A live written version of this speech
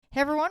Hey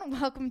everyone,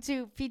 welcome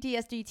to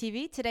PTSD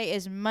TV. Today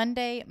is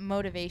Monday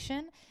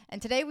Motivation, and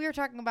today we are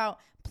talking about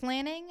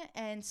planning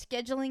and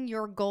scheduling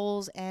your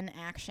goals and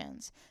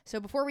actions. So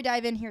before we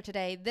dive in here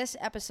today, this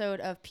episode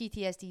of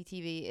PTSD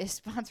TV is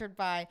sponsored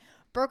by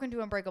Broken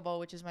to Unbreakable,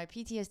 which is my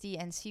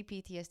PTSD and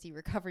CPTSD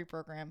recovery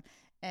program.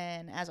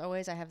 And as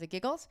always, I have the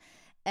giggles.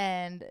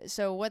 And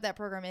so what that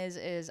program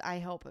is I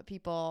help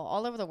people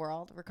all over the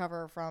world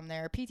recover from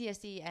their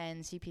PTSD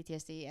and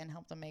CPTSD and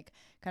help them make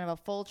kind of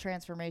a full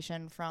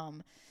transformation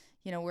from,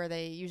 where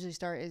they usually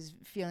start is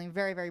feeling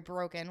very, very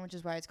broken, which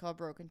is why it's called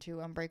Broken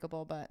to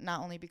Unbreakable, but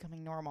not only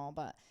becoming normal,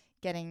 but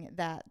getting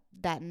that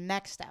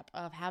next step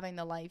of having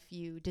the life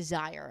you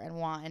desire and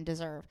want and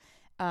deserve.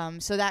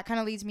 So that kind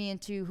of leads me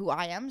into who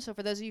I am. So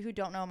for those of you who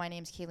don't know, my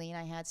name's Kayleen.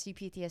 I had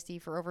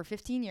CPTSD for over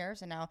 15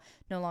 years and now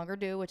no longer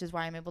do, which is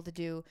why I'm able to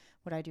do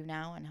what I do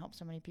now and help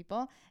so many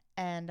people.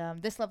 And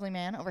this lovely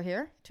man over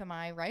here to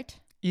my right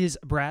is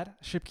Brad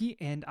Shipke,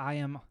 and I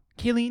am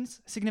Kayleen's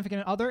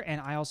significant other,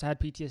 and I also had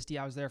PTSD.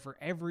 I was there for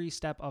every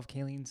step of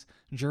Kayleen's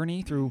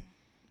journey through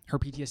her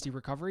PTSD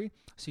recovery.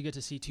 So you get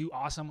to see two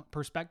awesome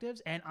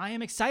perspectives, and I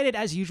am excited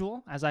as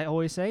usual, as I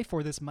always say,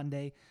 for this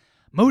Monday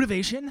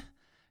motivation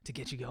to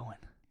get you going.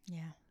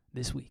 Yeah.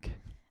 This week.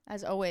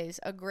 As always,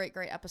 a great,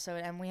 great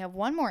episode. And we have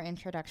one more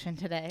introduction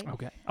today.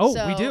 Okay.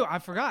 Oh, we do. I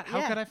forgot.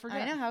 How could I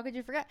forget? I know. How could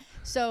you forget?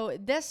 So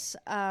this,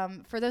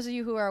 for those of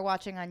you who are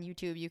watching on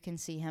YouTube, you can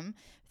see him.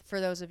 For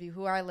those of you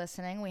who are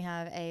listening, we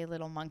have a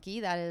little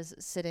monkey that is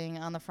sitting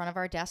on the front of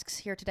our desks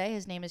here today.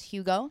 His name is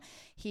Hugo.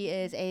 He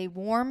is a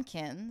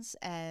Warmkins,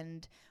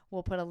 and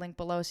we'll put a link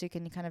below so you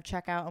can kind of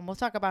check out, and we'll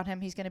talk about him.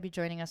 He's going to be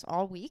joining us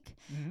all week.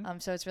 Mm-hmm.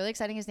 So it's really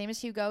exciting. His name is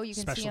Hugo. You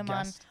can see him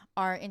guest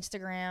on our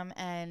Instagram,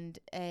 and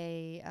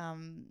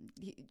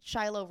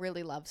Shiloh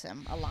really loves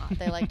him a lot.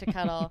 They like to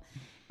cuddle.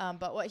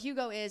 But what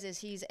Hugo is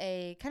he's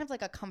a kind of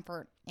like a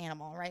comfort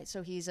animal, right?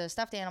 So he's a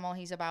stuffed animal.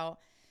 He's about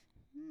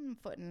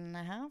foot and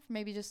a half,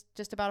 maybe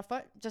just about a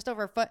foot, just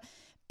over a foot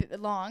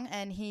long,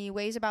 and he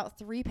weighs about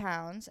 3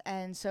 pounds.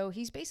 And so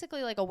he's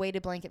basically like a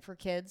weighted blanket for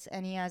kids,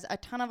 and he has a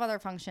ton of other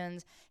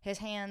functions. His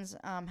hands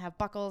have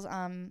buckles.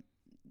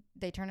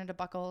 They turn into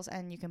buckles,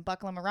 and you can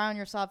buckle them around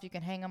yourself. You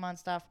can hang them on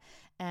stuff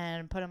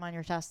and put them on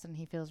your chest, and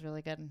he feels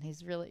really good, and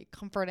he's really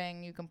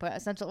comforting. You can put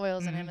essential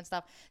oils in him and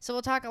stuff. So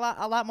we'll talk a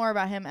lot more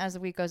about him as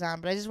the week goes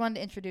on, but I just wanted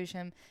to introduce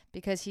him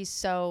because he's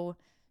so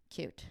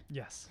cute.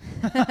 Yes.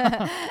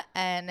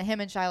 And him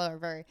and Shiloh are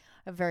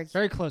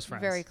very close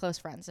friends. Very close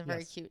friends and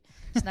very cute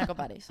snuggle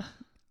buddies.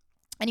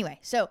 Anyway,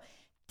 so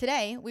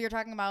today we are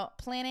talking about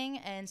planning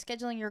and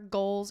scheduling your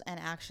goals and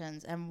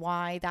actions and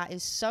why that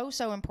is so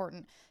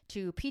important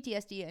to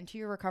PTSD and to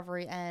your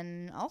recovery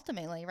and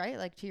ultimately, right,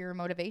 like to your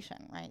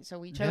motivation, right? So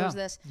we chose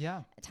this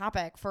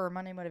topic for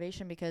Monday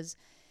Motivation because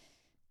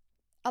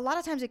a lot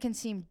of times it can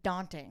seem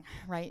daunting,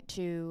 right,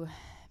 to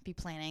be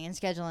planning and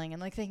scheduling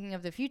and like thinking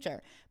of the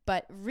future.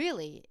 But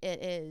really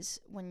it is,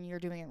 when you're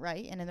doing it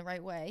right and in the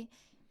right way,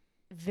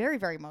 very,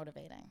 very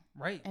motivating.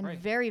 Right. And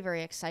very,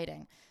 very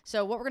exciting.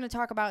 So what we're going to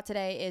talk about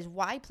today is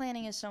why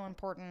planning is so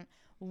important,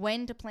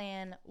 when to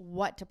plan,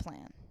 what to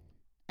plan.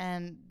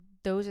 And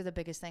those are the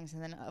biggest things.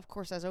 And then of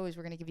course, as always,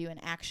 we're going to give you an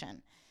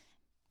action.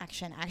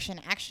 Action.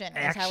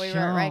 That's how we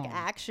wrote, right?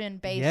 Action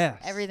based.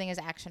 Yes. Everything is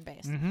action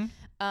based.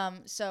 Mm-hmm.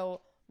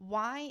 So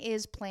why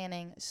is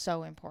planning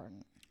so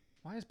important?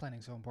 Why is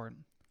planning so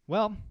important?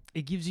 Well,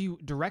 it gives you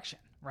direction,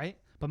 right?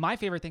 But my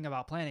favorite thing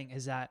about planning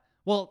is that,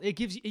 well, it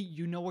gives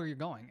you know where you're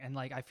going. And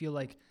like, I feel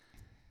like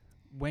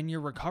when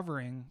you're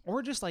recovering,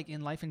 or just like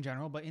in life in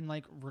general, but in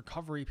like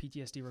recovery,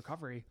 PTSD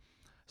recovery,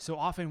 so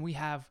often we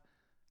have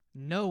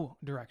no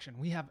direction.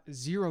 We have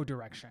zero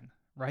direction,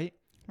 right?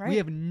 We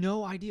have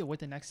no idea what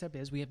the next step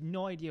is. We have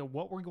no idea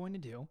what we're going to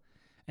do.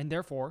 And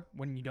therefore,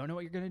 when you don't know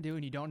what you're going to do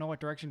and you don't know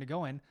what direction to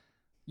go in,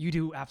 you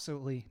do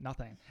absolutely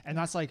nothing. And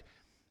that's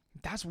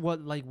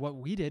what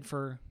we did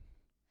for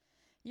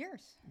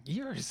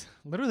years,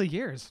 literally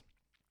years.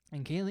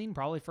 And Kayleen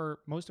probably for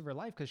most of her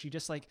life, because she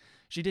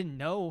didn't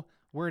know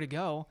where to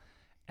go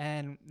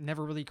and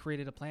never really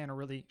created a plan or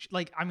really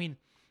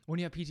when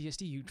you have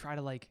PTSD, you try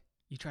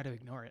to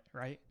ignore it,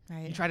 right?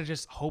 You try to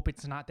just hope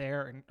it's not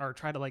there or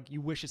try to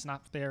you wish it's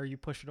not there. You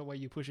push it away,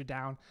 you push it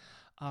down.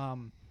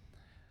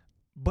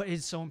 But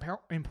it's so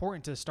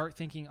important to start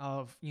thinking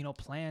of,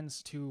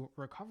 plans to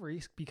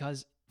recovery,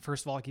 because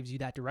first of all, it gives you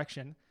that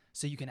direction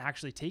so you can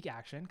actually take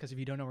action. Because if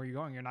you don't know where you're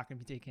going, you're not going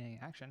to be taking any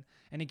action.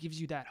 And it gives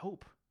you that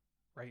hope,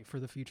 right, for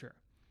the future.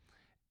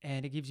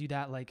 And it gives you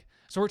that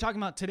so we're talking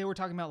about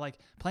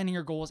planning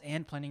your goals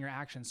and planning your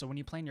actions. So when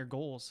you plan your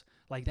goals,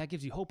 that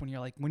gives you hope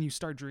when you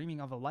start dreaming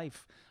of a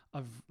life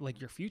of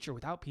your future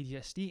without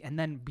PTSD and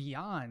then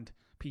beyond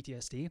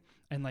PTSD.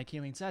 And like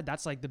Kayleen said,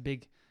 that's the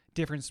big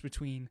difference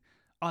between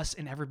us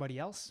and everybody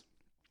else,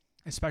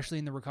 especially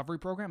in the recovery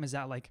program, is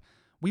that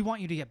we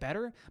want you to get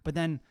better, but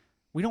then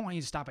we don't want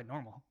you to stop at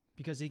normal,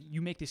 because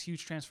you make this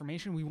huge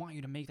transformation. We want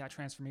you to make that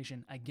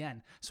transformation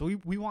again. So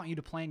we want you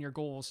to plan your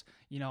goals,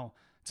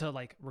 to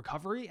like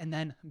recovery and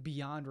then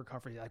beyond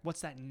recovery. Like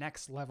what's that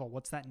next level?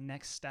 What's that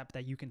next step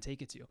that you can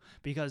take it to?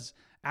 Because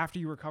after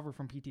you recover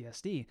from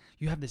PTSD,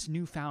 you have this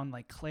newfound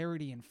like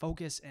clarity and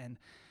focus and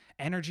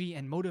energy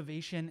and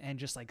motivation and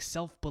just like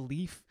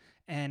self-belief.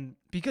 And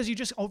because you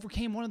just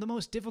overcame one of the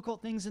most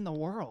difficult things in the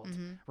world,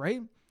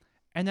 right?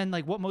 And then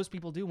like what most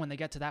people do when they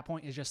get to that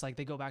point is just like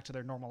they go back to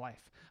their normal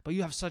life. But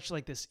you have such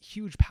like this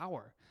huge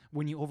power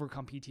when you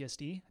overcome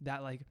PTSD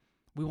that like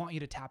we want you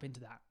to tap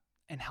into that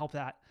and help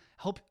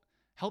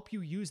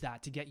you use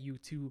that to get you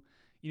to,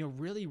 you know,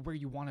 really where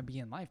you want to be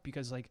in life,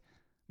 because like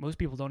most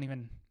people don't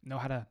even know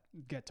how to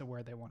get to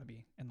where they want to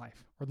be in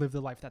life or live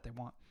the life that they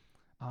want.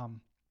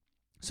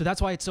 So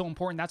that's why it's so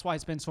important. That's why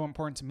it's been so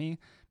important to me,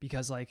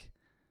 because like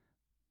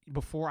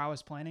before I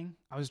was planning,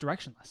 I was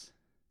directionless,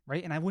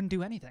 right? And I wouldn't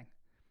do anything.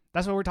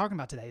 That's what we're talking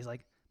about today is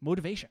like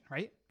motivation,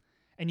 right?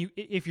 And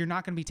if you're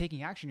not going to be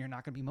taking action, you're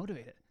not going to be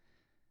motivated.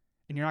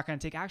 And you're not going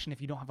to take action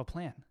if you don't have a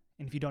plan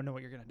and if you don't know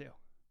what you're going to do.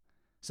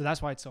 So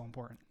that's why it's so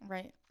important.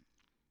 Right.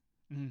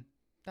 Mm-hmm.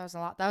 That was a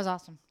lot. That was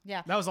awesome.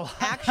 Yeah. That was a lot.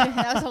 Action.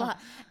 That was a lot.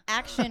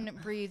 Action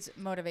breeds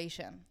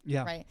motivation.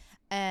 Yeah. Right.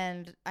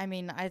 And I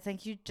mean, I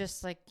think you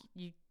just like,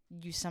 you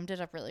summed it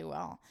up really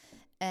well.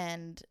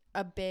 And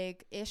a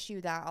big issue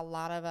that a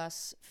lot of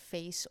us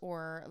face,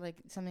 or like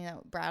something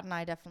that Brad and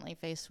I definitely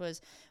faced,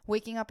 was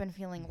waking up and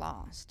feeling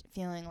lost,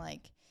 feeling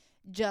like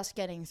just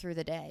getting through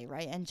the day,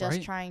 right? And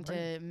just trying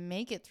to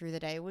make it through the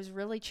day was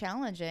really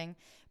challenging,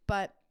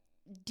 but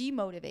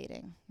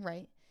demotivating,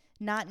 right?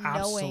 Not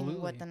knowing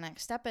what the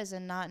next step is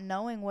and not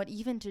knowing what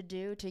even to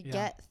do to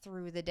get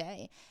through the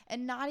day,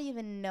 and not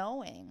even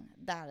knowing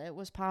that it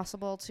was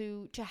possible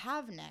to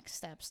have next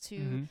steps,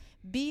 to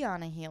be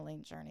on a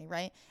healing journey,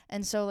 right?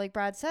 And so like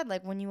Brad said,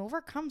 like when you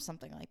overcome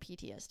something like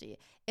PTSD,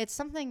 it's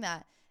something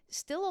that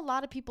still a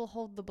lot of people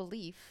hold the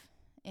belief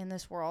in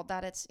this world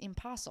that it's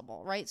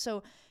impossible, right?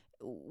 So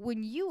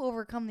when you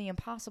overcome the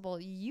impossible,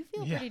 you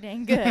feel pretty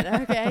dang good.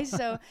 Okay.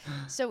 So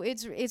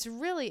it's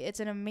really, it's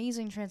an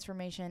amazing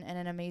transformation and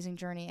an amazing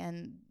journey.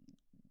 And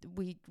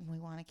we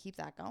want to keep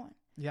that going.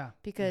 Yeah.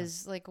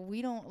 Because like,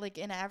 we don't like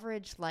in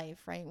average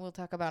life, right? We'll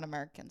talk about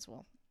Americans.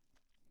 We'll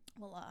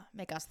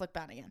make us look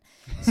bad again.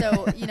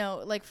 So, you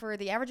know, like for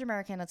the average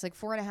American, it's like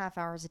 4.5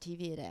 hours of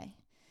TV a day.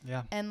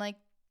 Yeah. And like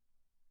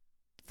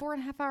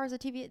 4.5 hours of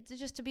TV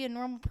just to be a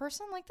normal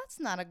person, like that's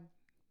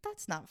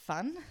not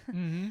fun.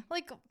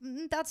 Like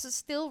that's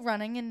still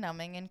running and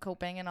numbing and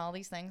coping and all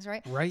these things,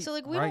 right? Right. So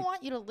like we don't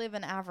want you to live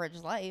an average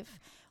life.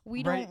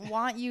 We don't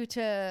want you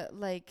to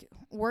like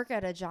work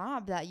at a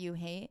job that you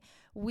hate.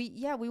 We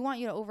want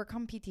you to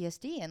overcome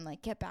PTSD and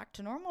like get back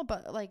to normal.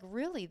 But like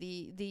really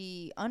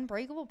the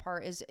unbreakable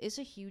part is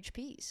a huge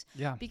piece.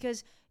 Yeah.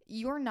 Because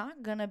you're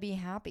not going to be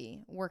happy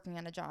working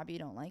at a job you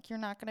don't like. You're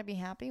not going to be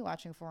happy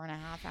watching 4.5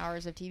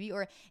 hours of TV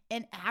or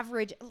an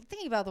average.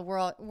 Think about the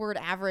word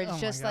average.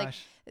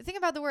 Think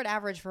about the word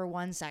average for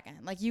 1 second.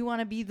 Like you want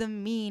to be the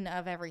mean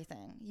of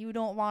everything. You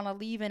don't want to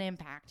leave an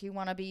impact. You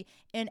want to be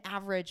an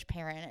average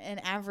parent, an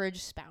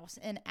average spouse,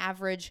 an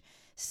average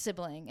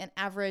sibling, an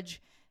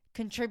average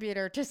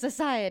contributor to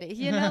society.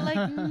 You know,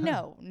 like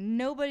no,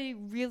 nobody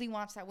really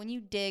wants that. When you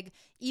dig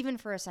even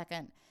for a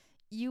second,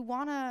 you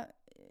want to,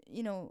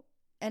 you know,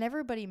 and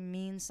everybody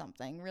means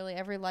something. Really,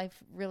 every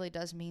life really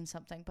does mean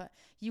something. But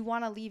you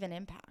want to leave an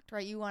impact,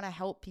 right? You want to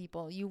help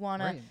people. You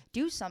want to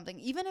do something,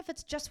 even if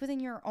it's just within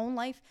your own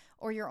life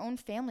or your own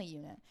family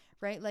unit,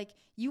 right? Like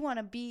you want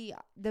to be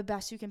the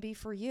best you can be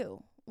for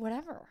you,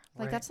 whatever.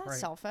 Like that's not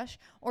selfish.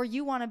 Or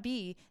you want to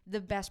be the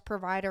best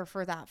provider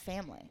for that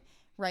family,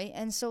 right?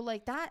 And so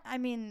like that, I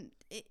mean,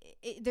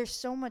 there's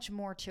so much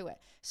more to it.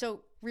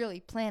 So really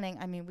planning,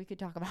 I mean, we could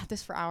talk about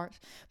this for hours.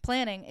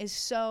 Planning is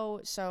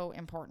so, so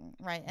important,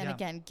 right? And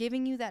again,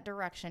 giving you that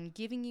direction,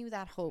 giving you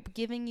that hope,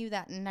 giving you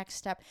that next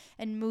step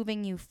and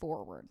moving you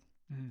forward.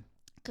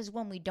 Because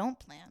when we don't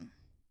plan,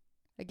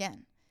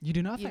 again, you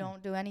do nothing. You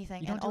don't do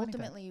anything. And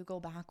ultimately you go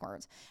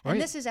backwards. And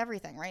this is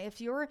everything, right? If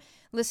you're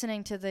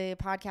listening to the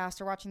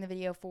podcast or watching the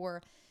video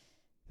for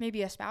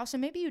maybe a spouse,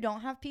 and maybe you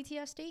don't have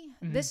PTSD.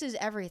 This is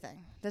everything.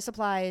 This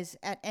applies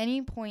at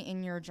any point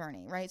in your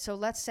journey, right? So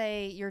let's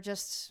say you're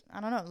just, I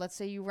don't know, let's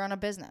say you run a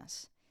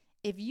business.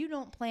 If you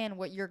don't plan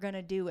what you're going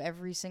to do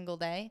every single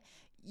day,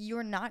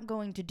 you're not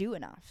going to do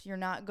enough. You're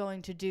not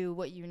going to do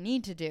what you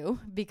need to do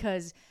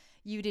because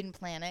you didn't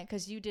plan it,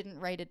 because you didn't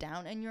write it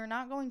down, and you're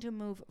not going to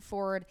move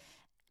forward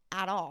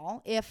at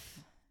all. If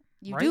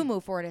you do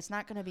move forward, it's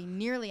not going to be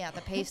nearly at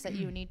the pace that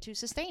you need to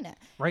sustain it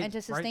and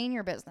to sustain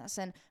your business.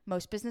 And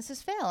most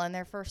businesses fail in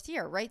their first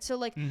year, right? So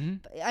like,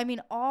 I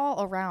mean,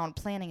 all around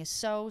planning is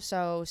so,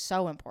 so,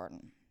 so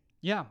important.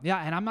 Yeah.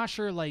 Yeah. And I'm not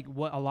sure like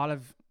what a lot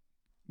of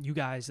you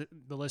guys,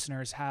 the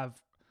listeners,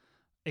 have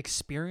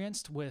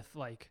experienced with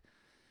like,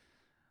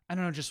 I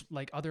don't know, just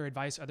like other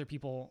advice, other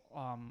people,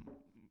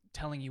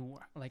 telling you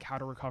like how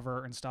to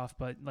recover and stuff.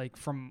 But like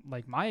from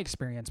like my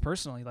experience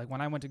personally, like when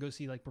I went to go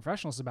see like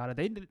professionals about it,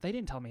 they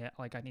didn't tell me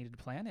like I needed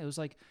to plan. It was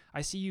like,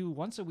 I see you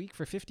once a week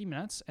for 50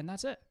 minutes and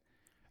that's it.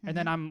 And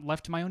then I'm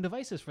left to my own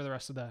devices for the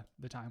rest of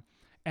the time.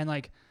 And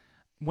like,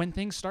 when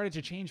things started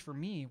to change for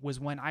me was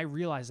when I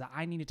realized that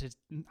I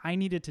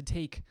needed to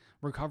take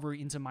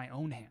recovery into my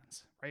own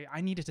hands, right?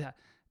 I needed to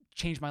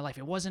change my life.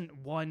 It wasn't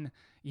one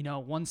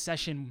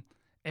session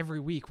every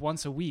week,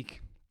 once a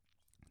week.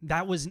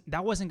 That wasn't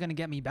going to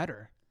get me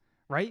better,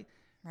 right?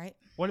 Right.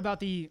 What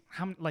about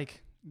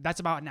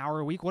that's about an hour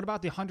a week. What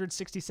about the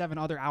 167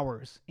 other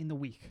hours in the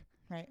week?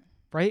 Right.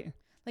 Right?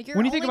 Like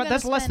when you think about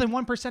that's less than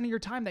 1% of your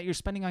time that you're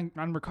spending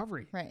on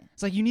recovery. Right.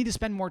 It's like you need to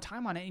spend more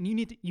time on it, and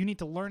you need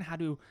to learn how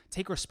to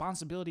take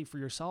responsibility for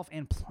yourself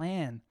and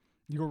plan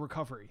your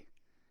recovery.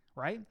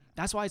 Right?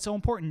 That's why it's so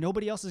important.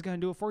 Nobody else is going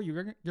to do it for you.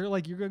 You're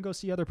going to go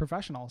see other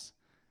professionals.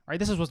 Right?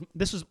 This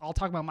was I'll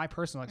talk about my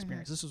personal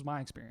experience. This was my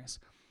experience.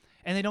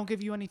 And they don't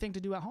give you anything to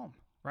do at home,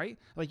 right?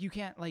 Like you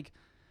can't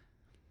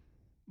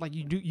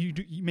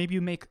maybe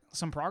you make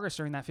some progress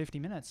during that 50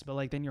 minutes, but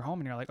like then you're home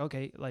and you're like,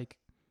 okay, like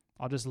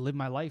I'll just live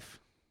my life,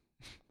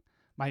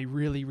 my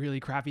really, really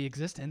crappy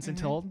existence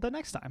until the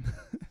next time.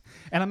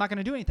 And I'm not going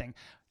to do anything.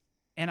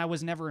 And I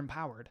was never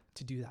empowered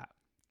to do that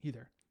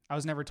either. I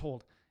was never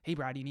told, hey,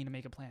 Brad, you need to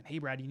make a plan. Hey,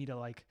 Brad, you need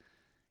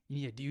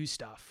to do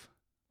stuff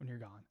when you're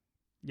gone.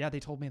 Yeah,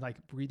 they told me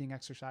like breathing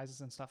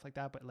exercises and stuff like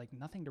that, but like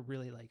nothing to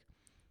really like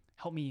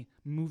help me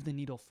move the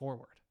needle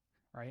forward.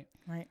 Right.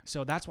 Right.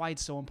 So that's why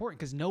it's so important,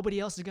 because nobody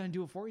else is going to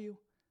do it for you,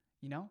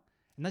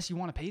 unless you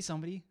want to pay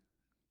somebody,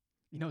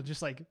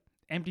 just like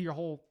empty your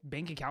whole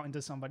bank account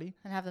into somebody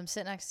and have them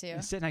sit next to you.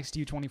 And sit next to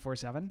you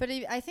 24/7. But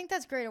I think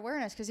that's great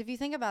awareness, because if you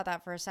think about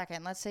that for a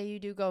second, let's say you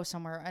do go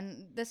somewhere,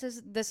 and this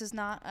is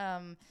not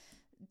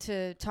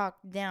to talk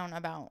down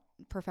about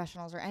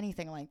professionals or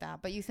anything like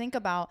that, but you think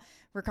about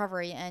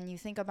recovery and you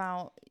think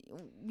about,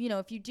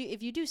 if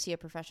you do see a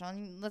professional,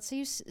 and let's say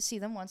you see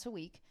them once a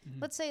week,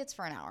 let's say it's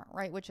for an hour,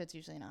 right? Which it's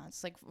usually not.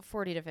 It's like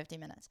 40 to 50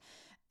 minutes.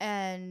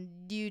 And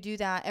you do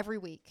that every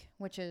week,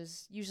 which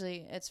is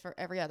usually it's for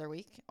every other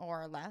week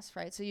or less,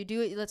 right? So you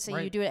do it, let's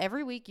say you do it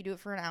every week, you do it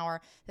for an hour.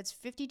 That's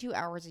 52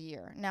 hours a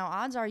year. Now,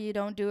 odds are you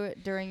don't do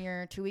it during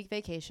your 2-week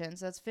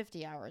vacations. That's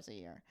 50 hours a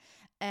year.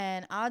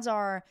 And odds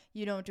are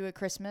you don't do it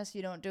Christmas,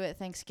 you don't do it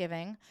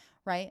Thanksgiving,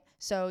 right?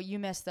 So you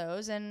miss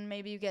those, and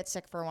maybe you get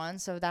sick for one.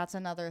 So that's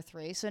another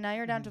 3. So now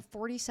you're down to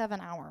 47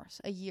 hours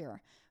a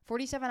year.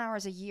 47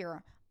 hours a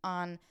year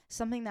on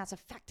something that's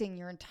affecting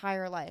your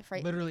entire life,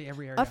 right? Literally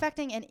every area.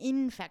 Affecting and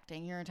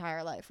infecting your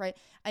entire life, right?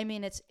 I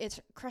mean, it's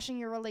crushing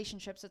your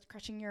relationships, it's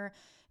crushing your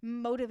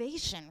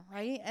motivation,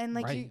 right? And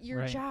like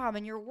your job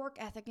and your work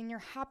ethic and your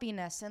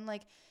happiness, and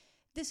like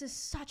this is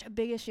such a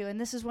big issue. And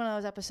this is one of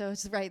those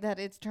episodes, right, that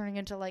it's turning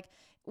into like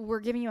we're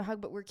giving you a hug,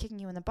 but we're kicking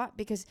you in the butt,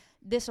 because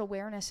this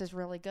awareness is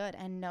really good.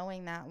 And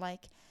knowing that,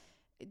 like,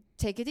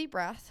 take a deep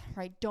breath,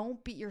 right?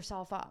 Don't beat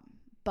yourself up.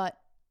 But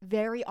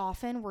very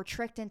often we're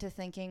tricked into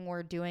thinking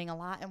we're doing a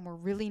lot and we're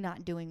really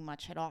not doing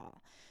much at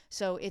all.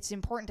 So it's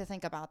important to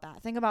think about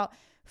that. Think about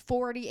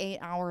 48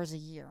 hours a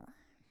year.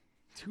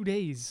 2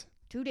 days.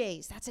 2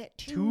 days. That's it.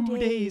 2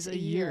 days a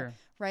year.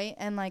 Right?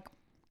 And like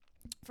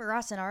for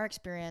us in our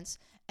experience,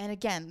 and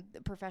again,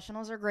 the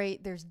professionals are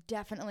great. There's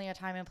definitely a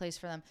time and place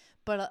for them.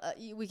 But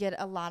we get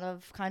a lot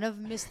of kind of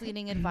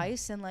misleading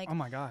advice. And like, oh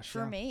my gosh,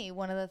 for me,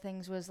 one of the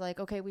things was like,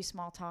 okay, we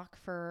small talk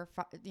for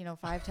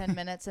 5-10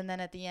 minutes. And then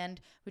at the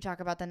end, we talk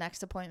about the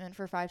next appointment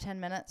for 5-10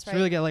 minutes. Right? So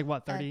really get like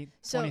what, 30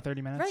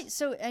 minutes? Right.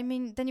 So, I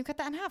mean, then you cut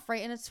that in half,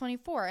 right? And it's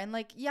 24. And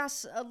like,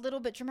 yes, a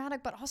little bit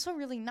dramatic, but also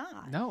really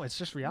not. No, it's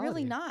just reality.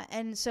 Really not.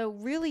 And so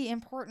really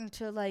important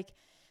to like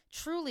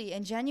truly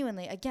and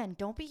genuinely, again,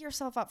 don't beat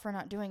yourself up for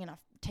not doing enough.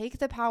 Take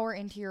the power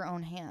into your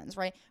own hands,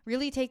 right?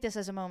 Really take this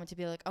as a moment to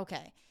be like,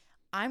 okay,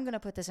 I'm going to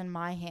put this in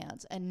my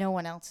hands and no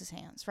one else's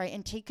hands, right?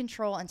 And take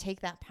control and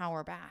take that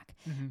power back.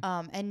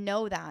 And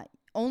know that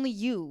only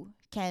you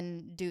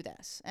can do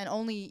this, and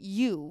only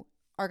you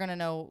are going to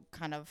know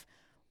kind of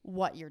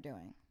what you're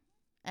doing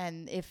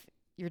and if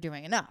you're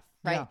doing enough,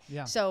 right?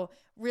 Yeah. So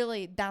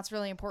really, that's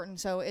really important.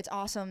 So it's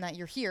awesome that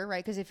you're here,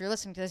 right? Because if you're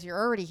listening to this, you're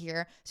already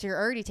here. So you're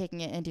already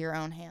taking it into your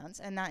own hands.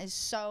 And that is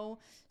so,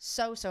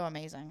 so, so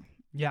amazing.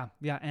 Yeah.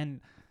 And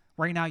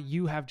right now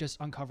you have just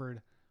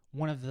uncovered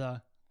one of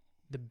the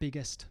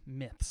biggest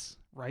myths,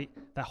 right,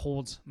 that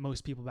holds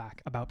most people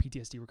back about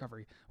PTSD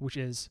recovery, which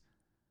is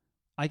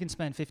I can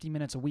spend 50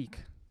 minutes a week,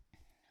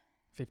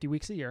 50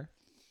 weeks a year,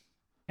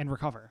 and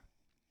recover.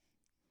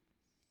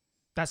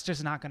 That's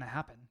just not going to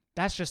happen.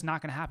 That's just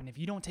not going to happen. If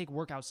you don't take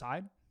work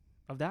outside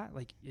of that,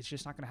 like, it's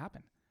just not going to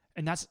happen.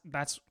 And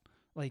that's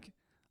like,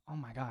 oh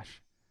my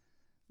gosh,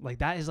 like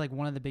that is like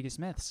one of the biggest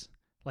myths.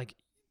 Like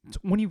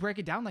when you break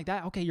it down like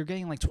that, okay, you're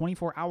getting like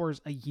 24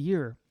 hours a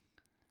year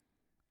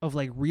of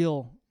like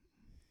real,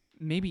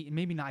 maybe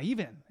not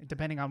even,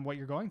 depending on what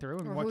you're going through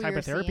and what type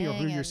of therapy or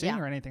who you're seeing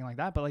or anything like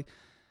that. But like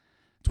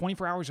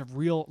 24 hours of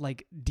real,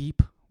 like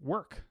deep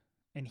work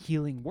and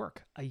healing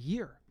work a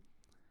year.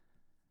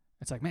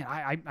 It's like, man,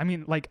 I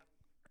mean, like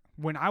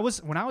when I was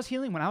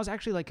healing, when I was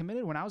actually like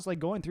committed, when I was like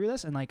going through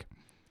this and like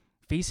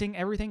facing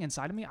everything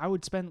inside of me, I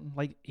would spend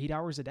like 8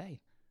 hours a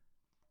day.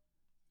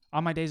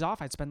 On my days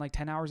off, I'd spend like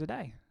 10 hours a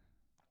day.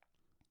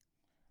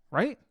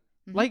 Right?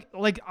 Mm-hmm.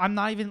 Like I'm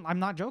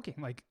not joking.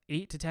 Like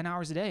 8 to 10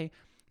 hours a day,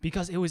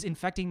 because it was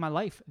infecting my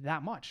life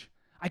that much.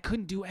 I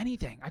couldn't do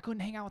anything. I couldn't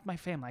hang out with my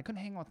family. I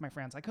couldn't hang out with my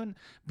friends. I couldn't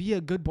be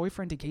a good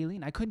boyfriend to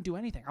Kayleen. I couldn't do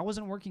anything. I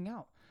wasn't working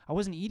out. I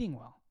wasn't eating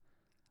well.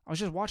 I was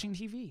just watching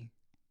TV.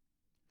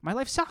 My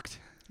life sucked.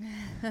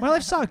 My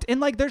life sucked.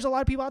 And like, there's a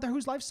lot of people out there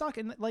whose lives suck.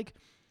 And like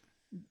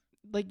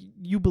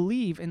you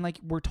believe, and like,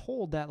 we're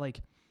told that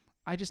like,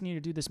 I just need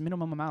to do this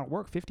minimum amount of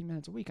work, 50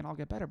 minutes a week, and I'll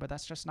get better. But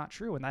that's just not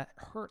true. And that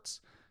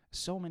hurts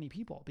so many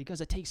people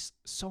because it takes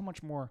so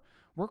much more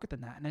work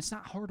than that. And it's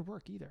not hard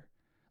work either.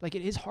 Like,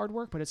 it is hard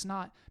work, but it's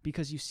not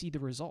because you see the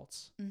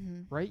results,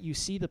 right? You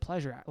see the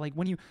pleasure. Like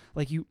when you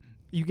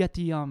get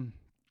the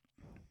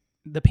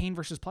pain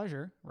versus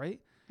pleasure, right?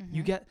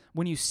 You get,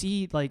 when you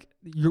see like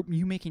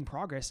you making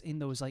progress in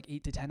those like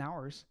 8 to 10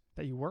 hours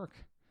that you work,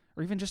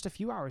 or even just a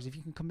few hours, if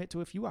you can commit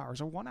to a few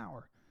hours or 1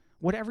 hour,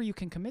 whatever you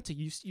can commit to,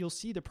 you'll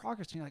see the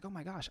progress and you're like, oh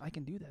my gosh, I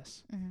can do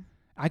this.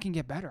 I can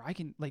get better. I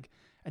can like,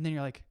 and then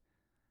you're like,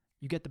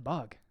 you get the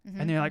bug.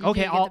 And then you're like,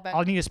 okay,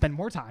 I'll need to spend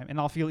more time and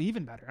I'll feel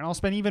even better, and I'll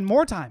spend even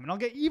more time and I'll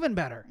get even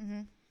better.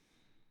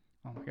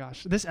 Oh my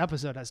gosh. This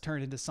episode has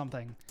turned into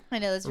something I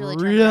know, that's really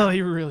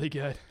really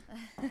good.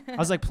 I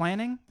was like,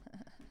 planning?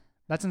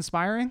 That's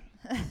inspiring?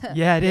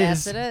 Yeah, it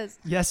is. Yes, it is.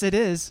 Yes, it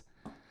is.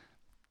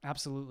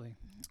 Absolutely.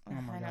 Oh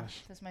my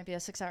gosh. This might be a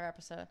 6-hour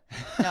episode.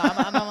 No,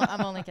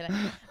 I'm only kidding.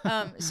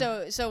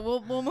 So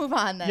we'll move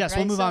on then. Yes, right?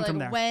 we'll move on like, from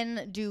there.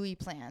 When do we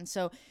plan?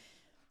 So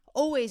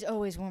always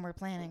when we're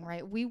planning,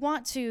 right? We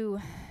want to.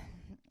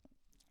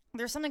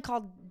 There's something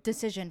called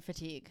decision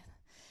fatigue,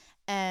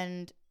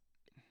 and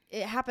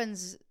it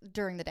happens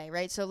during the day,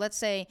 right? So let's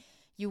say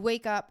you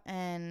wake up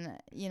and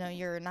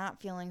you're not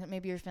feeling.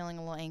 Maybe you're feeling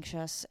a little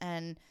anxious,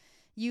 and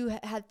you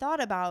had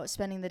thought about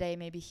spending the day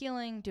maybe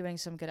healing, doing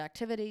some good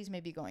activities,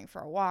 maybe going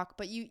for a walk,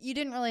 but you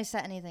didn't really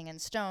set anything in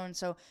stone.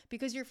 So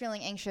because you're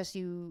feeling anxious,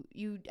 you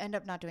end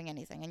up not doing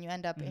anything, and you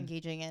end up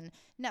engaging in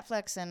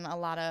Netflix and a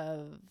lot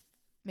of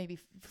maybe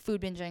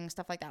food binging,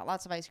 stuff like that,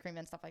 lots of ice cream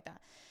and stuff like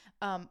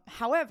that.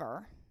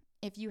 However,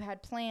 if you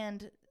had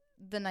planned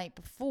the night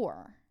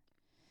before,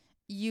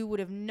 you would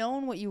have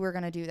known what you were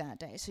going to do that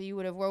day. So you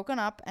would have woken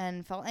up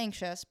and felt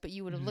anxious, but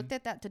you would have looked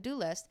at that to-do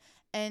list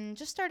and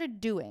just started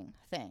doing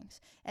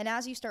things. And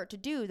as you start to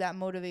do, that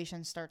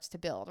motivation starts to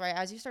build, right?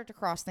 As you start to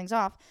cross things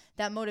off,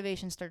 that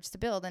motivation starts to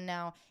build. And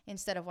now,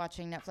 instead of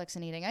watching Netflix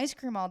and eating ice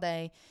cream all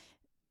day,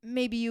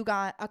 maybe you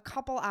got a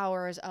couple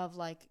hours of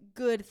like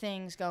good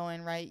things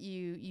going, right?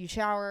 You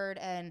showered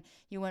and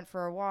you went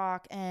for a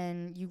walk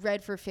and you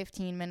read for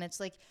 15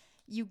 minutes. Like,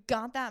 you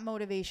got that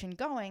motivation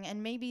going,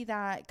 and maybe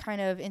that kind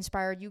of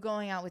inspired you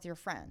going out with your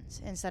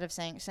friends instead of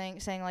saying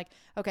like,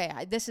 okay,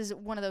 this is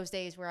one of those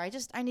days where I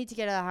need to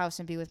get out of the house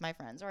and be with my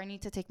friends, or I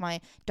need to take my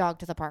dog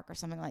to the park or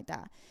something like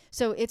that.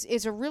 So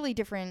it's a really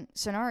different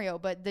scenario,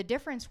 but the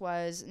difference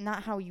was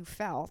not how you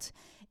felt.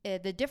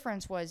 The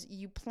difference was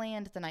you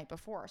planned the night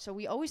before. So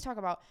we always talk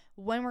about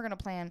when we're going to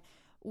plan,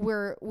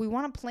 we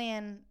want to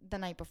plan the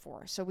night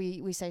before. So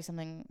we say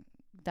something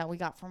that we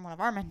got from one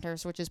of our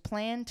mentors, which is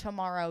plan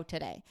tomorrow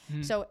today.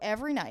 So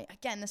every night,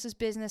 again, this is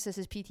business, this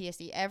is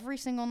PTSD, every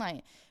single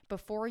night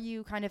before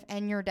you kind of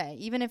end your day,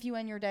 even if you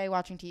end your day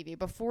watching TV,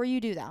 before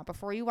you do that,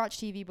 before you watch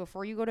TV,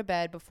 before you go to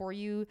bed, before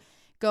you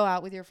go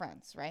out with your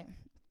friends, right?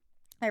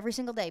 Every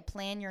single day,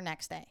 plan your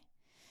next day,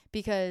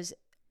 because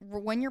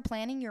when you're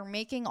planning, you're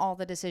making all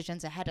the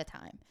decisions ahead of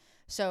time.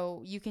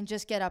 So you can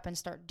just get up and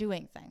start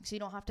doing things. You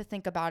don't have to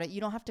think about it. You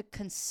don't have to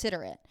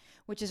consider it,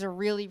 which is a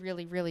really,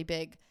 really, really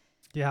big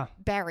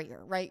barrier,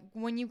 right?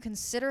 When you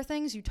consider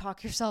things, you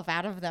talk yourself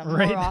out of them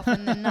more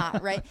often than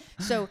not, right?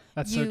 So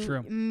that's you so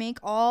true. Make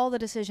all the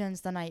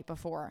decisions the night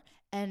before,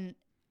 and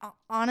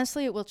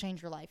honestly, it will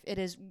change your life. It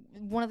is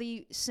one of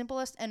the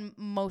simplest and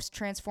most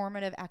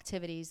transformative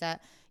activities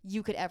that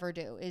you could ever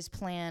do is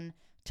plan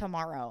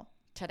tomorrow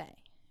today.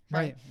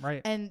 Right.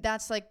 And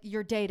that's like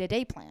your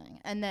day-to-day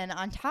planning. And then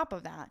on top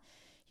of that,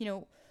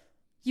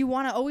 you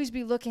want to always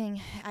be looking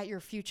at your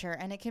future,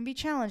 and it can be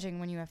challenging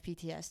when you have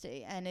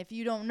PTSD. And if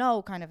you don't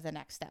know kind of the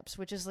next steps,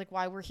 which is like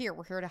why we're here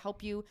to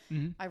help you.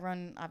 I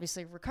run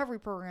obviously a recovery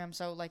program.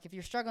 So like if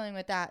you're struggling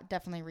with that,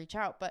 definitely reach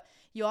out. But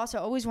you also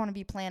always want to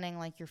be planning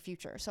like your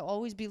future. So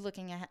always be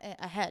looking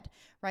ahead,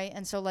 right?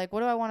 And so like,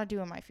 what do I want to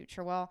do in my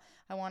future? Well,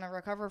 I want to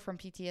recover from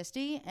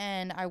PTSD,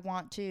 and I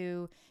want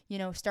to,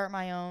 start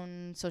my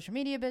own social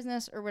media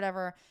business or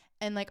whatever.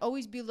 And like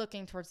always be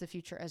looking towards the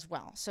future as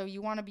well. So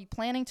you want to be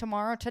planning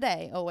tomorrow,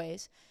 today,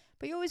 always,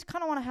 but you always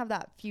kind of want to have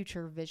that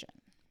future vision.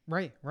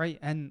 Right.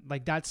 And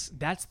like that's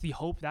the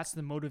hope, that's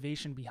the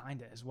motivation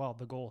behind it as well,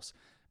 the goals.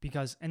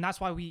 And that's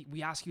why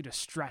we ask you to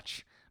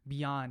stretch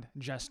beyond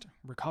just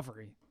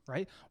recovery,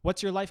 right?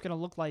 What's your life going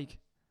to look like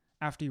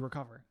after you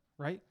recover,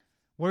 right?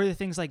 What are the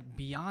things like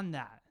beyond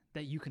that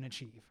you can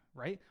achieve,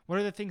 right? What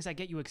are the things that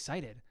get you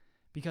excited?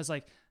 Because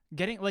like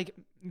getting like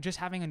just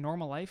having a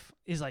normal life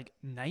is like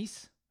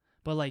nice.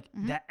 But like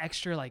the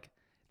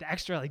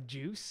extra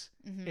juice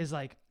is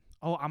like,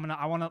 oh,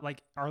 I want to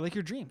like, are like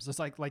your dreams. It's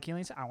like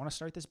Kayleen said, I want to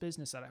start this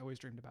business that I always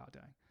dreamed about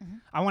doing.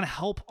 I want to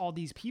help all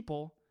these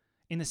people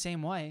in the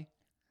same way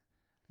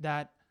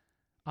that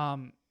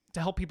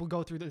to help people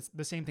go through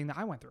the same thing that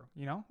I went through.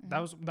 You know,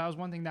 that was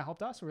one thing that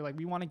helped us. We were like,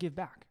 we want to give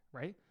back,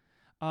 right?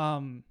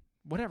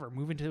 Whatever,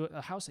 move into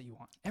a house that you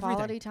want. Everything,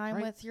 quality time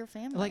right? with your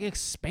family. Like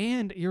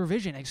expand your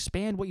vision,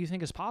 expand what you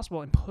think is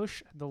possible, and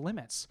push the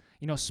limits.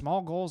 You know,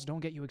 small goals don't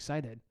get you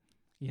excited.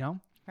 You know,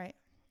 right?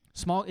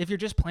 Small. If you're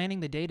just planning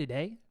the day to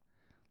day,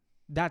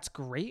 that's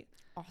great.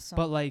 Awesome.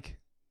 But like,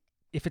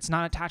 if it's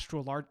not attached to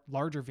a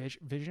larger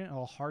vision,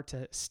 it'll hard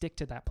to stick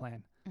to that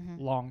plan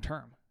long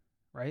term,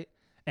 right?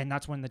 And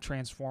that's when the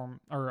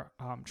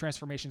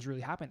transformations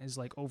really happen, is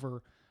like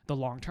over the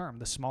long term.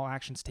 The small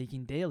actions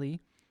taking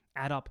daily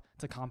add up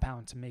to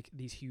compound to make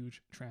these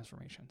huge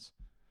transformations.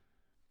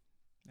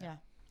 Yeah.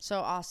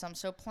 So awesome.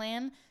 So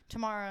plan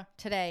tomorrow,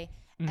 today,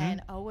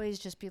 and always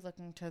just be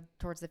looking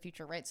towards the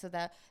future, right? So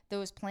that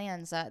those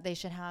plans, that they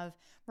should have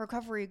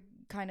recovery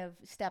kind of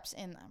steps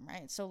in them,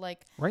 right? So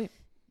like,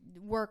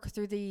 work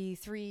through the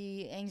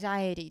 3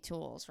 anxiety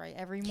tools, right?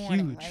 Every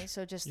morning, right?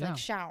 So just like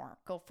shower,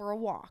 go for a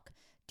walk,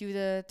 do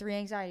the 3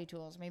 anxiety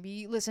tools,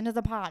 maybe listen to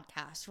the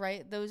podcast,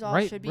 right? Those all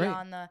should be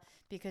on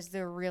because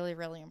they're really,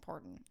 really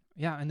important.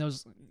 Yeah. And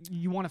those,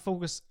 you want to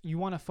focus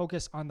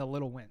on the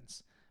little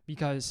wins,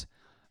 because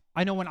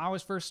I know when I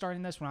was first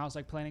starting this, when I was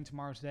like planning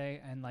tomorrow,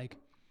 today, and like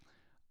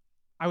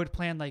I would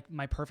plan like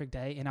my perfect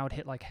day and I would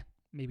hit like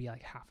maybe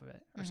like half of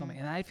it or something.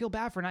 And I feel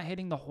bad for not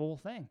hitting the whole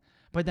thing,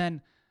 but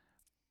then,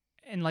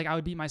 and like I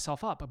would beat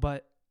myself up,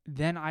 but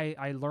then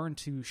I learned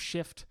to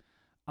shift,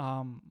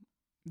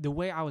 the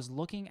way I was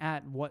looking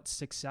at what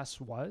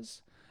success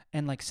was.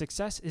 And like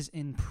success is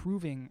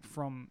improving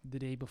from the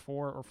day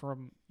before, or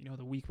from, you know,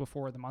 the week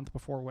before, the month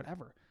before,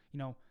 whatever. You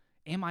know,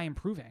 am I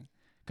improving?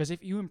 Because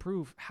if you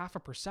improve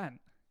 0.5%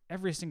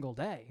 every single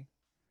day,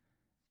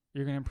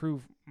 you're going to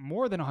improve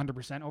more than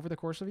 100% over the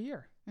course of a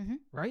year,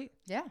 right?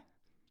 Yeah.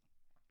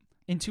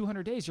 In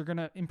 200 days, you're going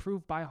to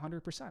improve by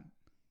 100%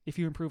 if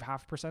you improve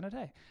 0.5% a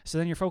day. So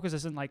then your focus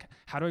isn't like,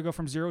 how do I go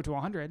from 0 to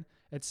 100?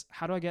 It's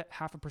how do I get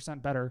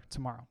 0.5% better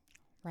tomorrow,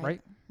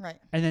 right? Right.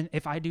 And then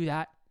if I do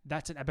that,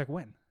 that's an epic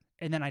win.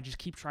 And then I just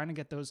keep trying to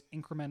get those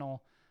incremental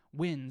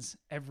wins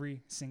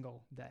every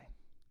single day.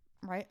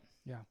 Right.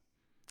 Yeah.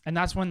 And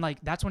that's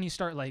when you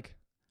start like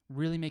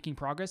really making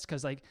progress.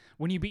 Cause like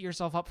when you beat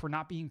yourself up for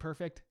not being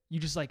perfect, you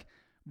just like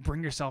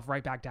bring yourself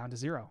right back down to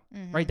 0,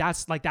 right?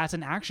 That's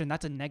an action.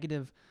 That's a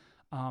negative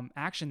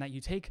action that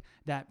you take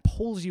that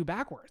pulls you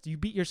backwards. You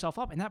beat yourself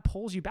up and that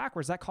pulls you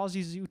backwards. That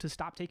causes you to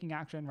stop taking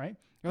action, right?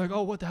 You're like,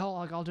 oh, what the hell?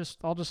 Like I'll just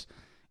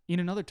eat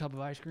another tub of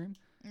ice cream.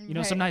 You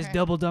know, some nice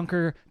double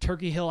dunker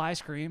Turkey Hill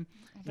ice cream.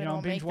 They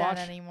don't binge make watch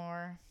that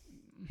anymore.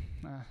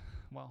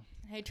 Well,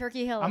 hey,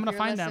 Turkey Hill, I'm gonna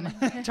find them.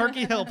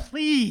 Turkey Hill,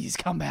 please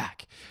come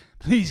back.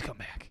 Please come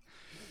back.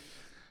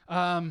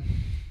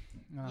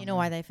 You know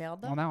why they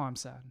failed though? Well, now I'm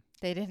sad.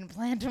 They didn't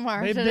plan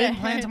tomorrow. They didn't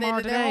plan tomorrow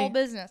they did today. Their whole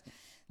business.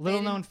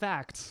 Little known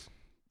fact.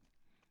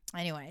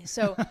 Anyway,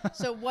 so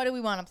what do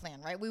we want to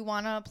plan, right? We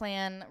want to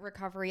plan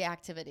recovery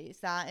activities.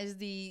 That is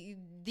the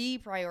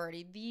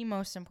priority, the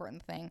most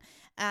important thing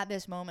at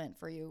this moment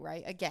for you,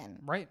 right? Again,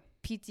 right.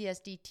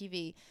 PTSD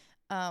TV,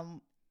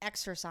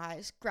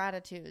 exercise,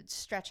 gratitude,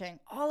 stretching,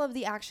 all of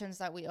the actions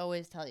that we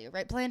always tell you,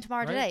 right? Plan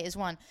tomorrow today is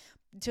one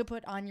to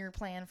put on your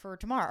plan for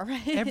tomorrow,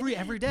 right?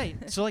 Every day.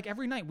 So like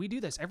every night we do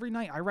this. Every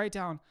night I write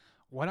down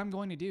what I'm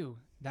going to do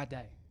that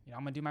day. You know,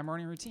 I'm going to do my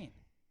morning routine.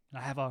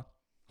 And I have a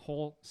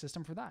whole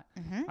system for that.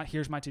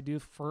 Here's my to-do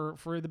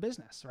for the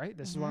business, right?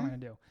 This is what I'm going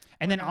to do.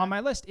 And then on my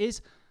list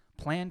is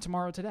plan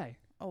tomorrow today.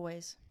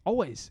 Always.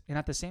 And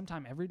at the same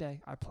time, every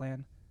day I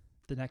plan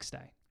the next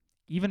day.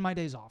 Even my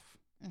days off.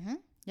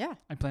 Yeah.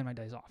 I plan my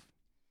days off.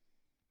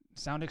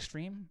 Sound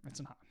extreme?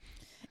 It's not.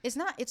 It's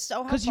not. It's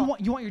so helpful. Because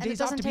you want your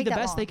days off to be the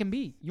best they can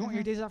be. You want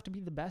your days off to be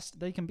the best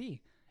they can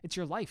be. It's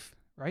your life,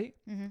 right?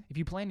 If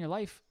you plan your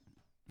life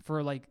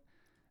for like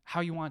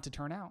how you want it to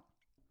turn out,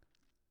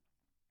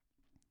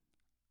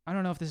 I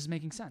don't know if this is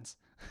making sense.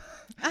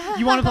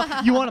 You want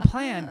to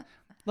plan,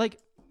 like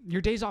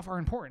your days off are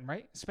important,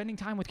 right? Spending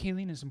time with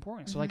Kayleen is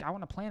important. So like I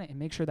want to plan it and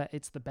make sure that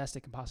it's the best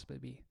it can possibly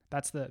be.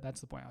 That's the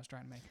point I was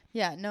trying to make.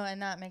 Yeah, no,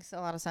 and that makes a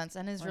lot of sense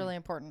and is really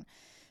important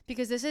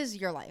because this is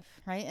your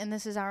life, right? And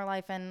this is our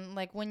life. And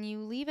like when you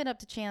leave it up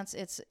to chance,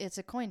 it's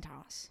a coin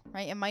toss,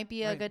 right? It might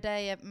be a good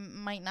day. It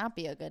might not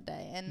be a good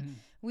day. And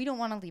we don't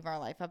want to leave our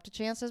life up to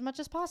chance as much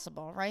as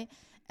possible, right?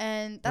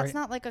 And that's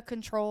not like a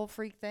control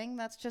freak thing.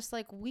 That's just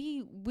like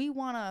we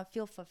want to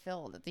feel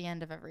fulfilled at the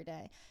end of every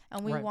day.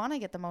 And we want to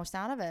get the most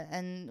out of it.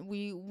 And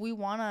we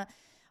want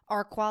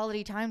our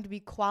quality time to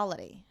be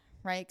quality,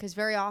 right? Because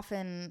very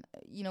often,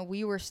 you know,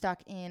 we were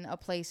stuck in a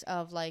place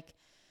of like,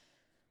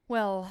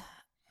 well,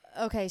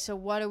 okay, so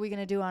what are we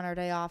going to do on our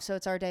day off? So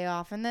it's our day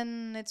off and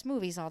then it's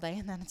movies all day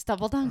and then it's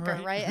double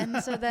dunker, right?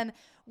 And so then,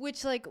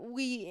 which like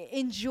we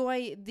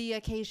enjoy the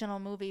occasional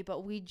movie,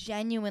 but we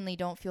genuinely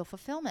don't feel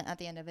fulfillment at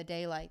the end of a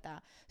day like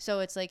that.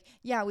 So it's like,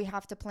 yeah, we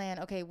have to plan,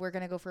 okay, we're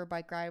going to go for a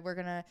bike ride. We're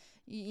going to,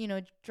 you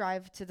know,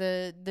 drive to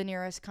the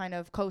nearest kind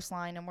of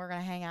coastline and we're going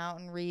to hang out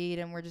and read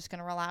and we're just going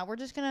to relax. We're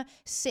just going to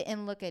sit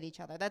and look at each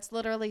other. That's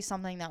literally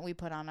something that we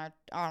put on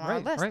our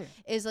list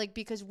is like,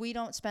 because we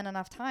don't spend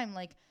enough time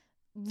like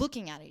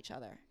looking at each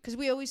other. Because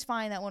we always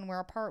find that when we're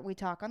apart, we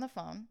talk on the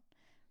phone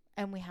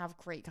and we have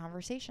great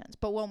conversations.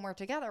 But when we're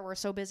together, we're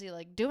so busy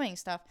like doing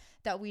stuff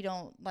that we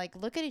don't like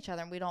look at each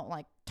other, and we don't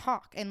like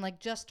talk and like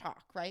just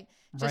talk, right?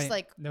 Just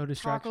like no talk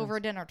distractions. over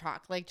dinner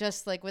talk, like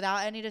just like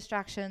without any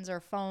distractions or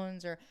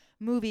phones or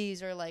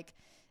movies or like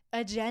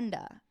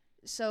agenda.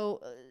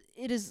 So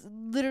it is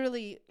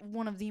literally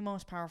one of the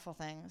most powerful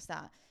things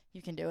that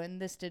you can do. And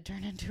this did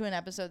turn into an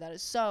episode that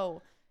is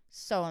so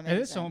amazing.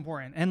 It is so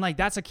important. And like,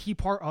 that's a key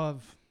part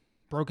of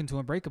Broken to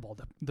Unbreakable,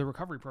 the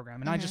recovery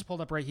program. And I just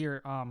pulled up right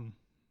here.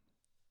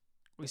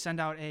 We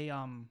send out a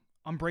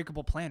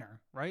unbreakable planner,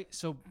 right?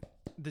 So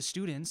the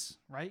students,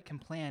 right, can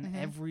plan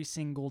every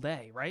single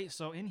day, right?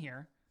 So in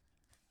here,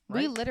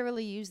 right, we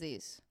literally use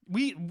these.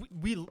 We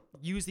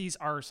use these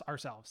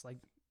ourselves. Like,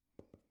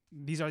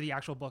 these are the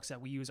actual books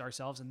that we use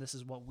ourselves, and this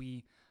is what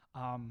we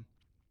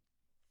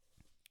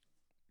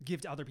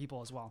give to other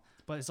people as well.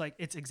 But it's like,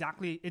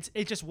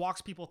 it just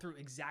walks people through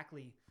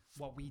exactly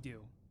what we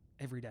do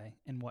every day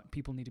and what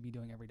people need to be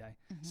doing every day.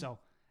 So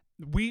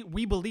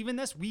we believe in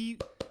this. We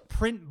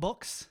print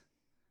books,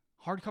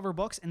 hardcover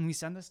books, and we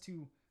send this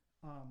to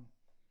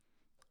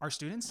our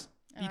students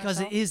because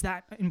it is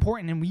that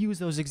important, and we use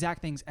those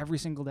exact things every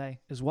single day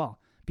as well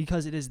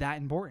because it is that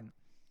important,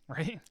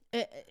 right?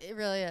 It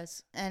really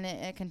is, and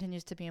it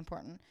continues to be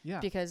important. Yeah.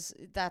 Because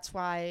that's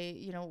why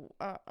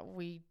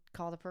we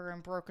call the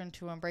program Broken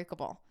to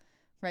Unbreakable,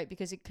 right?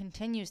 Because it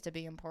continues to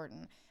be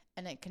important,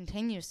 and it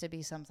continues to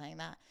be something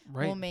that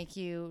will make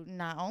you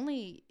not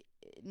only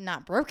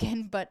not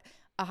broken, but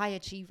a high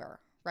achiever,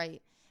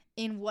 right?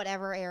 In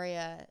whatever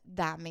area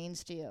that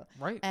means to you.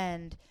 Right.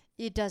 And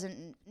it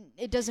doesn't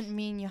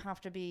mean you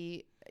have to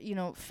be,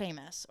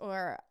 famous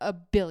or a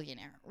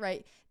billionaire,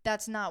 right?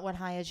 That's not what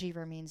high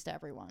achiever means to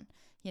everyone.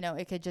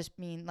 It could just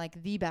mean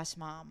like the best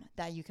mom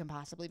that you can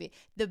possibly be,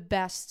 the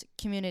best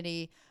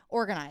community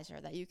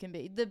organizer that you can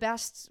be, the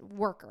best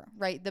worker,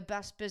 right? The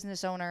best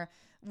business owner,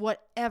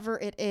 whatever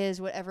it is,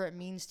 whatever it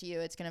means to you,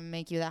 it's going to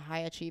make you that high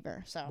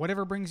achiever. So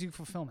whatever brings you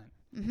fulfillment,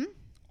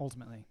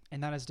 ultimately.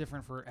 And that is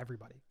different for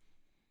everybody.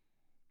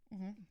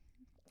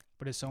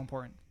 But it's so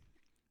important.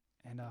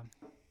 And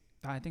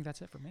I think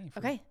that's it for me.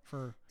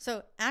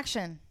 So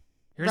action.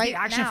 Here's the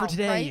action for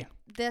today. Right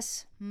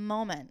this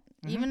moment,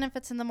 even if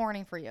it's in the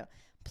morning for you.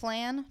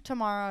 Plan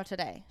tomorrow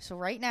today. So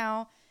right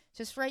now,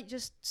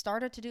 just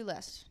start a to-do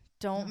list.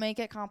 Don't make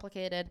it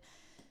complicated.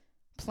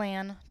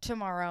 Plan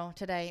tomorrow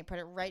today. Put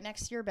it right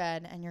next to your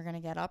bed, and you're going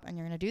to get up and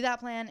you're going to do that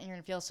plan, and you're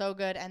going to feel so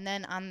good. And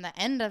then on the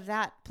end of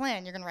that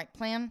plan, you're going to write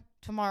plan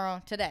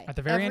tomorrow today. At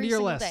the very end of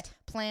your list. Day,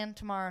 plan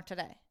tomorrow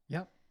today.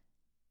 Yep.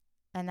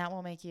 And that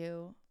will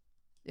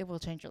it will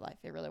change your life.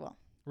 It really will.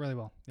 Really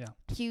will. Yeah.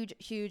 Huge,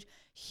 huge,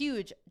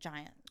 huge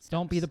giant steps.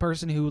 Don't be the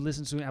person who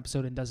listens to an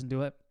episode and doesn't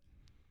do it.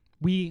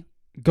 We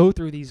go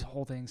through these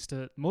whole things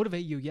to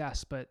motivate you,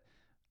 yes, but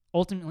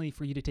ultimately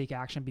for you to take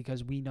action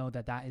because we know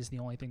that is the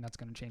only thing that's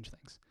going to change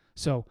things.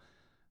 So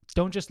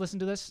don't just listen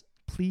to this.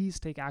 Please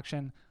take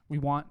action. We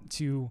want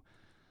to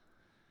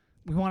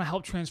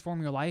help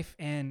transform your life.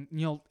 And,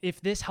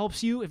 if this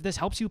helps you,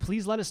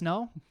 please let us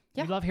know.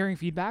 Yeah. We love hearing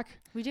feedback.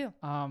 We do.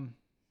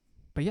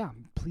 But yeah,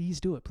 please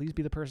do it. Please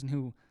be the person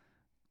who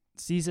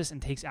sees this and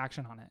takes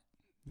action on it.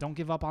 Don't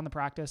give up on the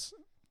practice.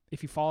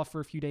 If you fall off for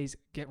a few days,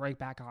 get right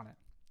back on it.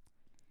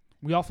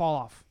 We all fall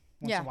off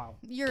once in a while.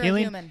 You're a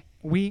human.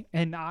 Kayleen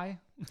and I,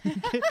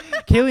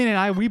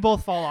 we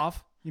both fall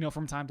off,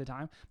 from time to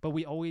time, but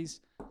we always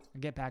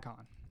get back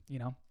on,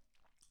 Right.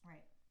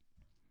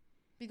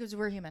 Because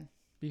we're human.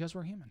 Yeah.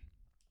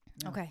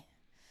 Okay.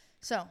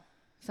 So,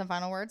 some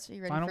final words. Are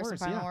you ready for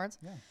some final words?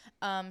 Yeah.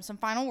 Some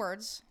final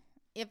words.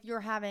 If you're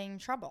having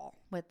trouble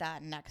with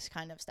that next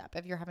kind of step,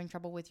 if you're having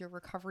trouble with your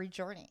recovery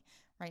journey,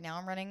 right now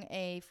I'm running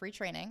a free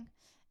training,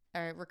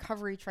 a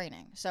recovery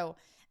training. So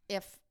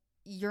if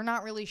you're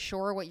not really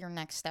sure what your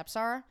next steps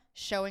are,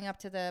 showing up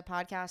to the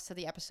podcast, to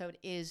the episode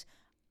is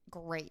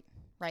great,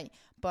 right?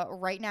 But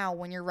right now,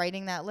 when you're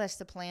writing that list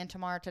to plan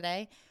tomorrow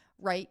today,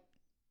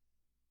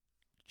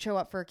 show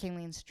up for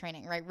Kayleen's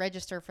training, right?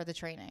 Register for the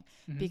training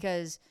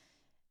because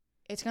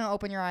it's going to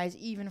open your eyes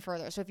even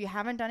further. So if you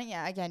haven't done it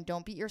yet, again,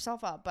 don't beat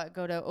yourself up, but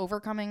go to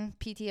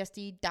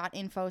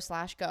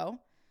overcomingptsd.info/go.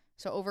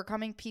 So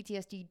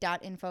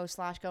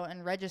overcomingptsd.info/go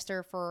and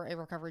register for a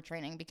recovery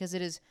training because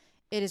it is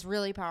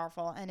really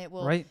powerful and it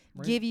will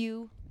give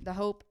you the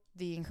hope,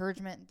 the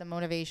encouragement, the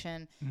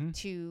motivation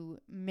to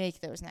make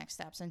those next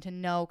steps and to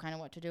know kind of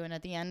what to do. And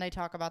at the end, I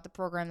talk about the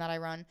program that I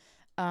run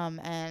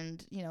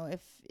and,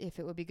 if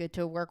it would be good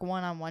to work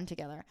one-on-one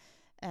together.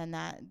 And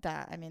that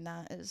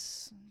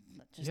is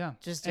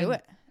just do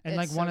it. And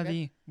like one of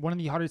the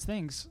hardest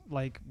things,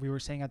 like we were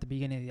saying at the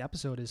beginning of the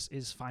episode,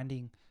 is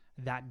finding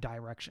that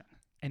direction.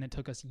 And it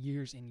took us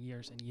years and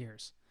years and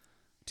years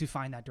to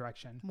find that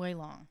direction. Way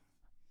long.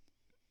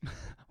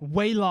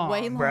 Way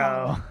long,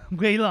 bro.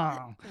 Way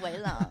long. Way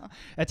long.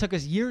 It took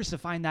us years to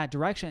find that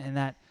direction and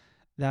that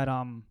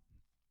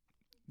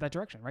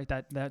direction, right?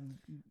 That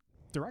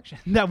direction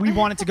that we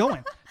wanted to go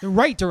in. The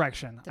right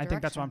direction. I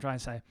think that's what I'm trying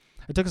to say.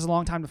 It took us a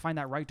long time to find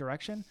that right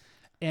direction.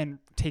 and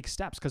take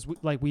steps. Cause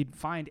we'd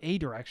find a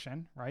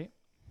direction, right?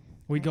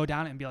 We'd go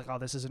down it and be like, oh,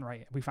 this isn't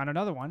right. We find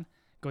another one,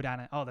 go down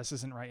it. Oh, this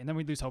isn't right. And then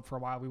we'd lose hope for a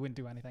while. We wouldn't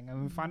do anything.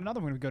 And we find another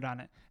one, we go down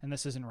it and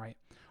this isn't right.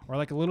 Or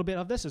like a little bit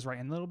of this is right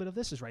and a little bit of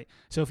this is right.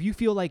 So if you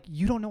feel like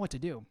you don't know what to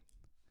do,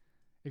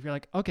 if you're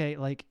like, okay,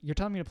 like you're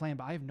telling me to plan,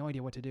 but I have no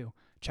idea what to do,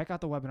 check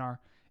out the webinar.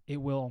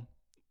 It will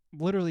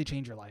literally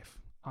change your life.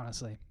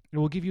 Honestly, it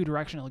will give you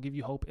direction. It'll give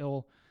you hope.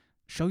 It'll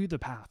show you the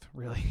path,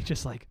 really.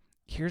 Just like,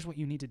 here's what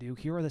you need to do.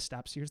 Here are the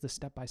steps. Here's the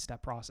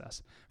step-by-step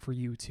process for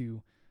you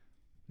to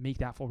make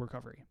that full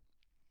recovery.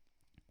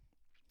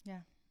 Yeah.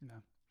 No.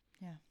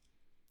 Yeah.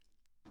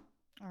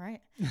 All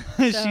right.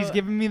 She's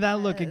giving me that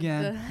look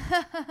again.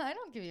 I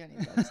don't give you any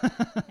looks.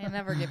 I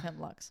never give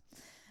him looks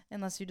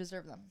unless you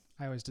deserve them.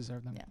 I always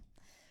deserve them. Yeah.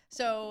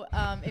 So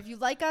if you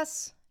like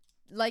us,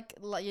 like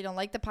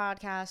the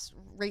podcast,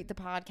 rate the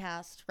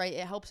podcast, right?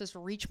 It helps us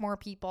reach more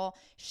people.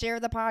 Share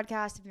the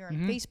podcast. If you're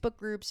in Facebook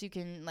groups, you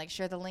can like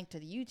share the link to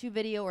the YouTube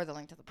video or the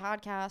link to the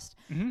podcast.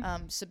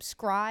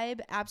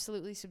 Subscribe,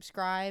 absolutely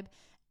subscribe.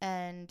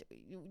 And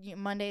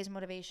Monday is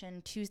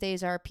motivation.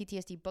 Tuesdays are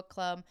PTSD book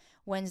club.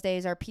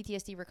 Wednesdays are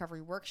PTSD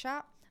recovery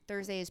workshop.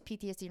 Thursday is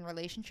PTSD in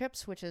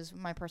relationships, which is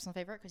my personal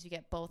favorite because you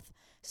get both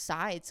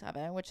sides of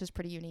it, which is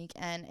pretty unique.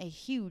 And a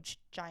huge,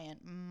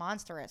 giant,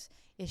 monstrous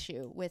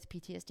issue with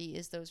PTSD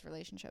is those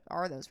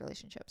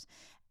relationships.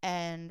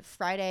 And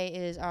Friday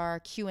is our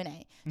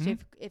Q&A. So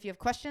if you have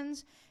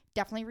questions,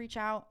 definitely reach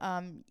out.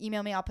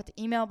 Email me. I'll put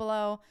the email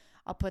below.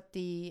 I'll put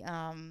the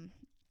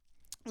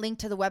link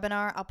to the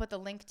webinar. I'll put the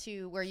link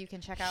to where you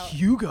can check out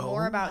Hugo.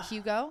 More about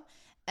Hugo.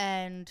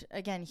 And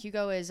again,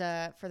 Hugo is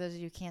for those of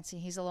you who can't see,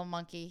 he's a little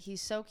monkey.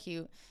 He's so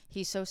cute.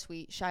 He's so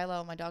sweet.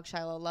 Shiloh, my dog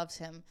Shiloh, loves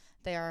him.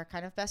 They are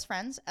kind of best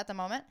friends at the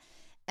moment.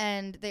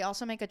 And they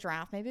also make a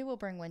draft. Maybe we'll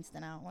bring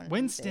Winston out one of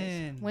these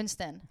days.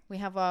 Winston. We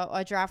have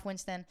a draft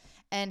Winston,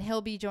 and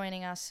he'll be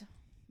joining us.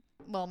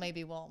 Well,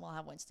 maybe we'll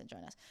have Winston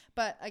join us.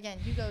 But again,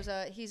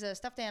 he's a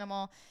stuffed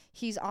animal.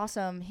 He's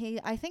awesome. He,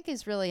 I think,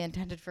 is really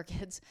intended for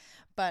kids,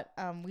 but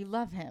we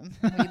love him.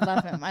 We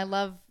love him. I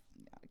love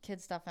kid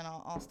stuff and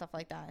all stuff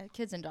like that,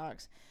 kids and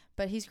dogs.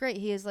 But he's great.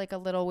 He is like a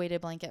little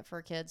weighted blanket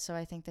for kids. So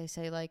I think they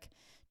say like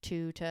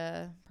 2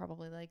 to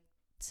probably like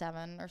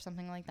 7 or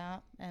something like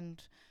that, and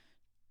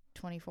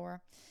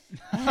 24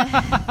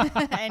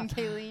 and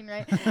Kayleen,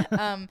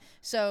 right?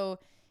 So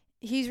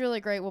he's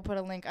really great. We'll put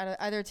a link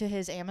either to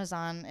his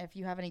Amazon if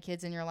you have any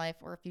kids in your life,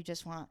 or if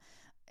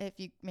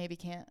you maybe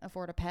can't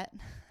afford a pet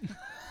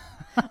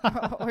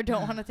or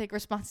don't want to take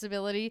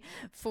responsibility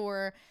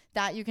for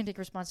that, you can take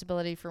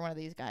responsibility for one of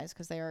these guys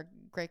because they are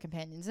great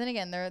companions. And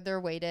again, they're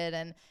weighted,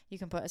 and you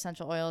can put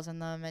essential oils in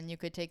them, and you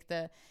could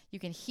you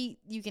can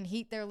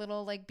heat their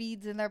little like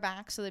beads in their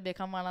back so they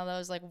become one of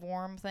those like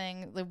warm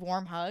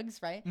hugs,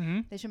 right?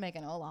 They should make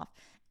an Olaf.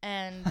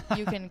 And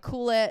you can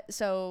cool it,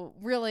 so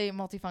really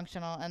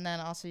multifunctional. And then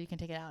also you can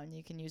take it out and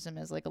you can use them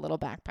as like a little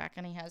backpack.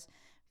 And he has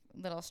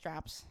little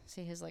straps.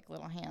 See his like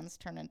little hands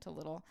turn into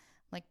little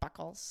like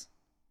buckles.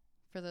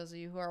 For those of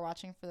you who are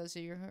watching, for those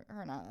of you who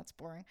are not, that's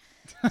boring.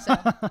 So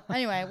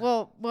anyway,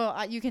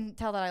 you can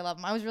tell that I love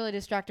him. I was really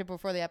distracted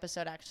before the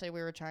episode. Actually,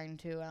 we were trying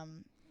to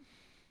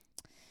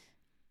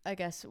I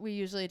guess we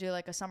usually do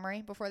like a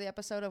summary before the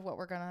episode of what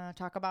we're going to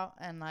talk about.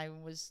 And I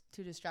was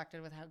too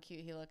distracted with how cute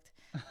he looked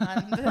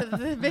on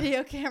the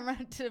video camera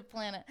to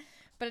plan it.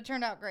 But it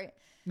turned out great.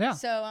 Yeah.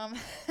 So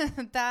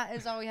that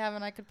is all we have.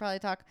 And I could probably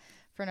talk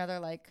for another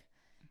like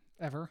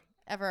ever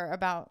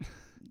about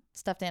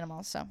stuffed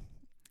animals. So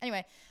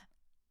anyway.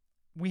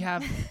 We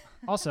have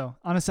also,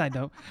 on a side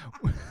note,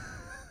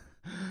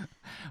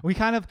 we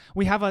have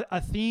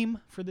a theme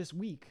for this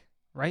week,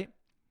 right?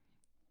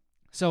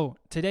 So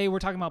today we're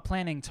talking about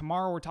planning.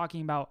 Tomorrow we're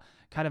talking about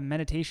kind of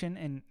meditation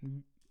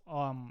and,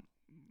 oh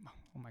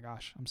my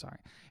gosh, I'm sorry.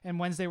 And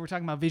Wednesday we're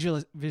talking about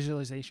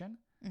visualization.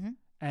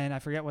 And I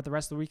forget what the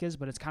rest of the week is,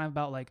 but it's kind of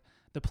about like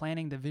the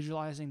planning, the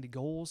visualizing, the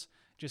goals,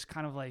 just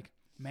kind of like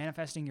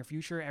manifesting your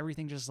future,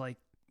 everything just like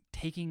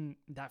taking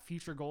that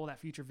future goal, that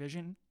future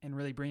vision, and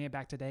really bringing it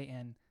back today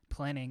and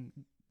planning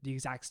the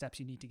exact steps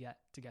you need to get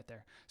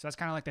there. So that's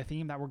kind of like the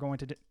theme that we're going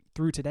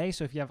through today.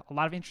 So if you have a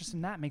lot of interest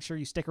in that, make sure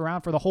you stick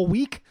around for the whole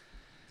week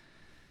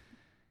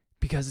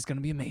because it's going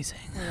to be amazing.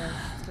 Yeah,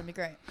 it's going to be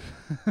great.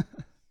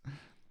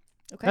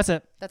 Okay. That's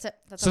it.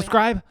 That's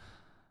Subscribe,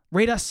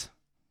 rate us.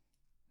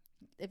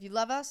 If you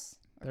love us.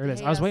 There it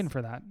is. I was waiting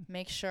for that.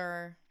 Make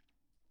sure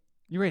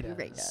you rate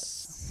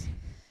us.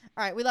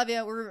 All right. We love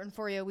you. We're rooting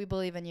for you. We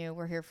believe in you.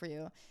 We're here for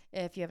you.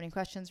 If you have any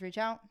questions, reach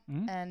out.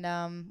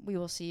 And we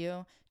will see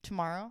you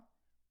tomorrow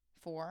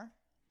for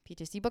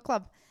PTSD Book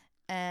Club.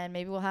 And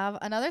maybe we'll have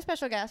another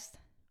special guest,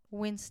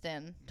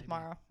 Winston,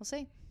 tomorrow. We'll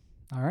see.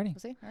 All righty. We'll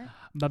see. All right.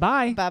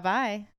 Bye-bye. Bye-bye.